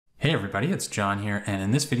Hey everybody, it's John here, and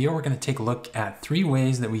in this video we're going to take a look at 3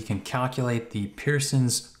 ways that we can calculate the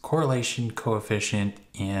Pearson's correlation coefficient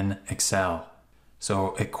in Excel.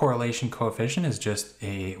 So a correlation coefficient is just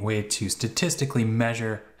a way to statistically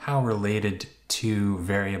measure how related two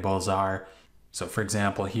variables are. So for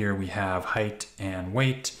example, here we have height and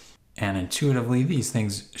weight, and intuitively these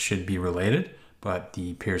things should be related, but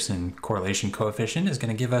the Pearson correlation coefficient is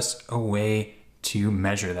going to give us a way to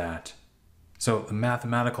measure that. So the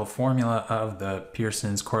mathematical formula of the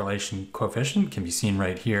Pearson's correlation coefficient can be seen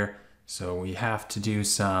right here. So we have to do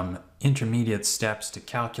some intermediate steps to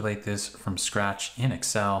calculate this from scratch in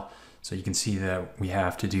Excel. So you can see that we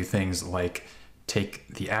have to do things like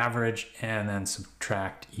take the average and then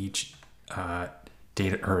subtract each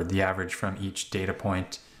the average from each data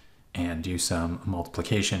point and do some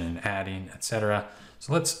multiplication and adding, etc.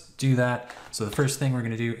 So let's do that. So the first thing we're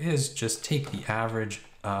going to do is just take the average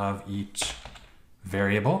of each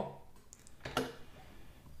variable.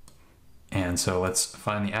 And so let's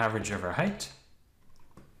find the average of our height.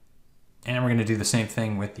 And we're going to do the same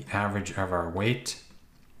thing with the average of our weight.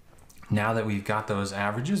 Now that we've got those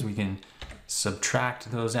averages, we can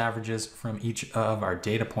subtract those averages from each of our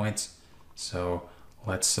data points. So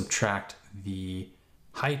let's subtract the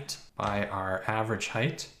height by our average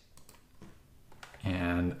height.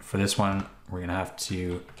 And for this one, we're going to have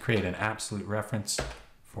to create an absolute reference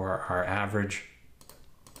for our average.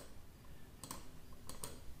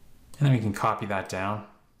 And then we can copy that down.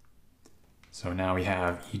 So now we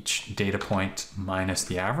have each data point minus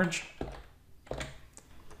the average.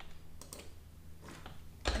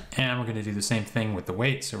 And we're going to do the same thing with the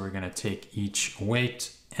weight. So we're going to take each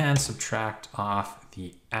weight and subtract off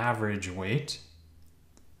the average weight.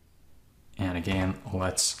 And again,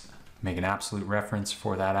 let's make an absolute reference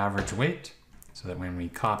for that average weight so that when we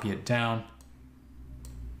copy it down,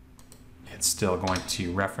 it's still going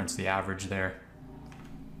to reference the average there.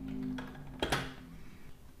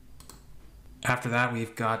 After that,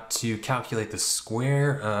 we've got to calculate the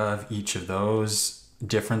square of each of those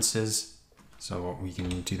differences. So we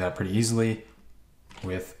can do that pretty easily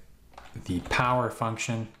with the power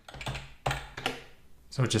function.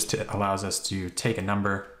 So it just allows us to take a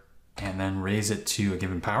number and then raise it to a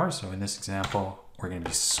given power. So in this example, we're going to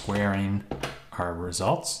be squaring our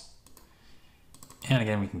results. And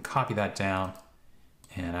again, we can copy that down,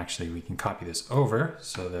 and actually we can copy this over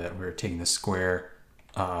so that we're taking the square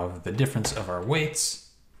of the difference of our weights.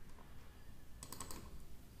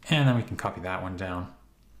 And then we can copy that one down.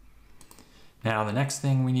 Now the next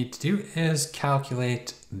thing we need to do is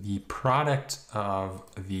calculate the product of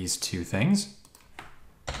these two things.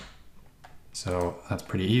 So that's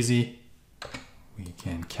pretty easy. We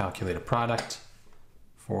can calculate a product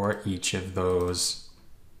for each of those.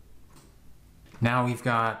 Now we've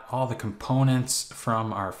got all the components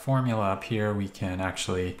from our formula up here. We can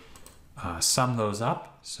actually sum those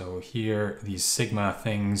up. So here, these sigma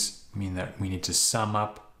things mean that we need to sum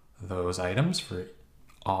up those items for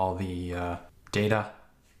all the data.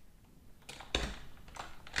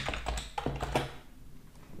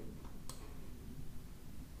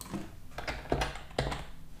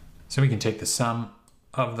 So we can take the sum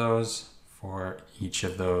of those for each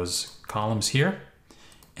of those columns here.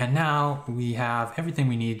 And now we have everything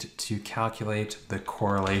we need to calculate the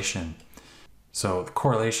correlation. So the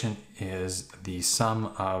correlation is the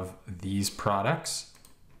sum of these products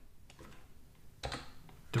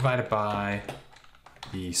divided by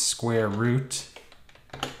the square root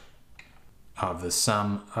of the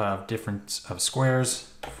sum of difference of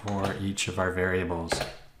squares for each of our variables.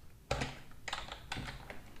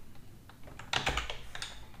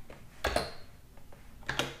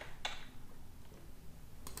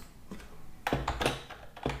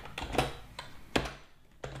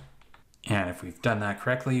 And if we've done that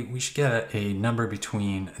correctly, we should get a number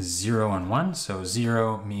between 0 and 1. So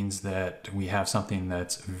 0 means that we have something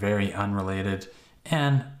that's very unrelated,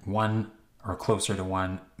 and 1 or closer to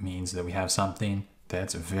 1 means that we have something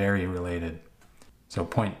that's very related. So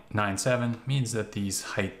 0.97 means that these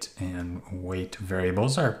height and weight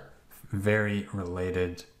variables are very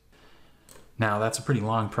related. Now that's a pretty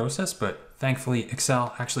long process, but thankfully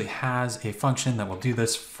Excel actually has a function that will do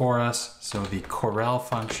this for us. So the correl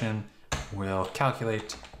function will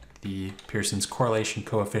calculate the Pearson's correlation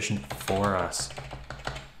coefficient for us.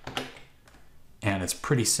 And it's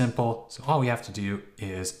pretty simple. So all we have to do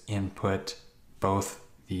is input both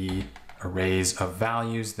the arrays of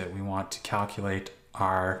values that we want to calculate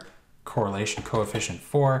our correlation coefficient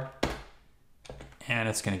for, and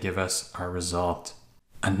it's going to give us our result.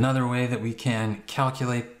 Another way that we can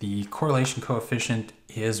calculate the correlation coefficient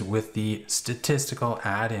is with the statistical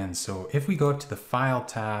add-ins. So if we go up to the File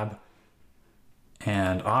tab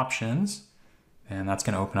and Options, and that's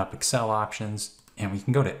going to open up Excel options, and we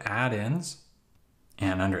can go to Add-ins.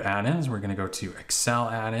 And under Add-ins, we're going to go to Excel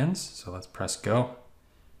Add-ins. So let's press Go.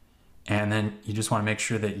 And then you just want to make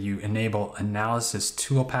sure that you enable Analysis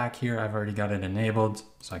Tool Pack here. I've already got it enabled,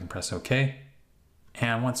 so I can press OK.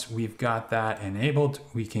 And once we've got that enabled,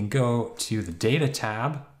 we can go to the Data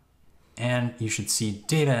tab, and you should see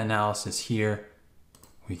Data Analysis here.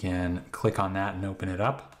 We can click on that and open it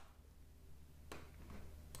up.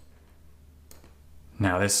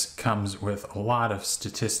 Now this comes with a lot of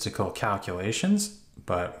statistical calculations,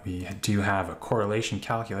 but we do have a correlation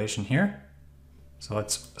calculation here. So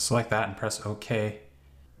let's select that and press OK.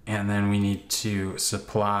 And then we need to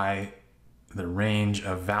supply the range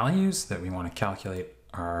of values that we want to calculate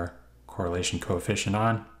our correlation coefficient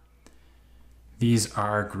on. These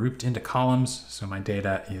are grouped into columns, so my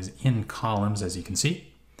data is in columns, as you can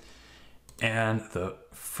see. And the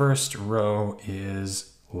first row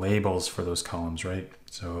is labels for those columns, right?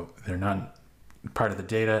 So they're not part of the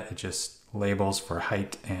data, it just labels for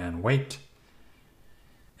height and weight.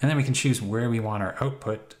 And then we can choose where we want our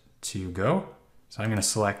output to go. So I'm going to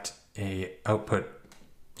select a output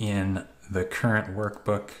in the current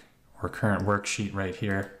workbook or current worksheet right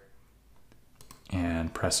here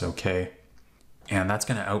and press OK. And that's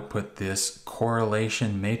going to output this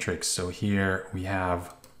correlation matrix. So here we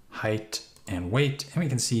have height and weight, and we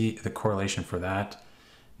can see the correlation for that.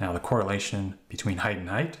 Now the correlation between height and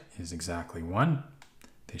height is exactly 1.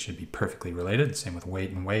 They should be perfectly related, same with weight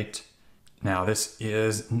and weight. Now this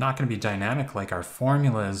is not going to be dynamic like our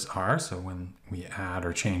formulas are, so when we add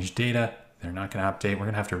or change data, they're not going to update. We're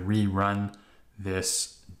going to have to rerun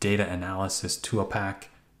this data analysis tool pack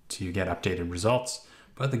to get updated results.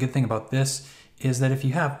 But the good thing about this is that if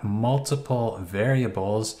you have multiple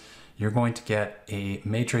variables, you're going to get a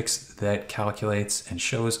matrix that calculates and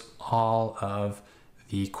shows all of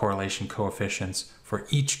the correlation coefficients for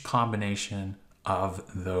each combination of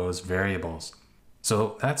those variables.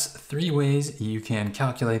 So that's 3 ways you can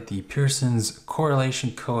calculate the Pearson's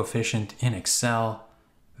correlation coefficient in Excel.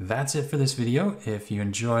 That's it for this video. If you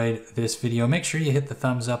enjoyed this video, make sure you hit the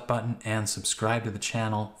thumbs up button and subscribe to the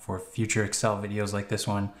channel for future Excel videos like this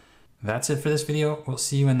one. That's it for this video. We'll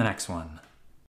see you in the next one.